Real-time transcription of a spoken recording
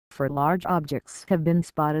for large objects have been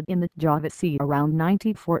spotted in the Java Sea around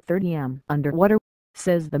 94:30 am underwater,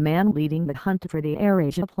 says the man leading the hunt for the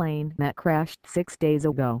AirAsia plane that crashed 6 days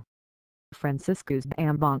ago. Fransiskus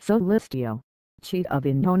Bambang Soelistyo, chief of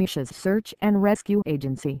Indonesia's search and rescue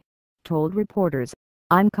agency, told reporters,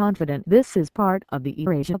 "I'm confident this is part of the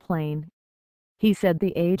AirAsia plane." He said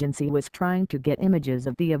the agency was trying to get images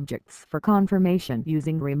of the objects for confirmation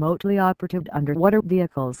using remotely operated underwater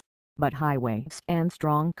vehicles, but highways and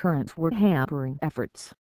strong currents were hampering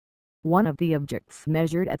efforts. One of the objects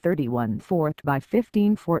measured at 31/4 by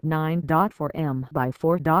 15/4 9.4 m by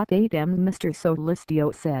 4.8 m, Mr.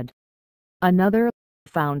 Soelistyo said. Another,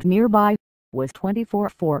 found nearby, was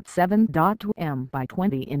 24/4 7.2 m by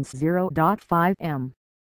 20 in 0.5 m.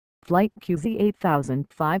 Flight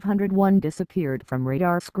QZ8501 disappeared from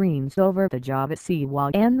radar screens over the Java Sea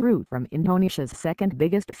while en route from Indonesia's second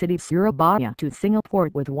biggest city Surabaya to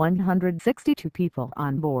Singapore with 162 people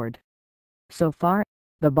on board. So far,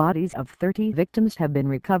 the bodies of 30 victims have been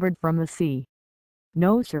recovered from the sea.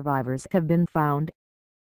 No survivors have been found.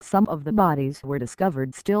 Some of the bodies were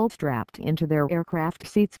discovered still strapped into their aircraft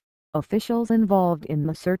seats, officials involved in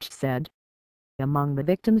the search said. Among the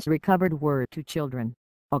victims recovered were 2 children,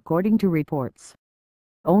 according to reports.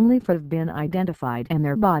 Only 4 have been identified and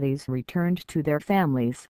their bodies returned to their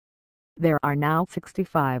families. There are now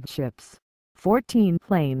 65 ships, 14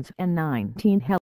 planes and 19 helicopters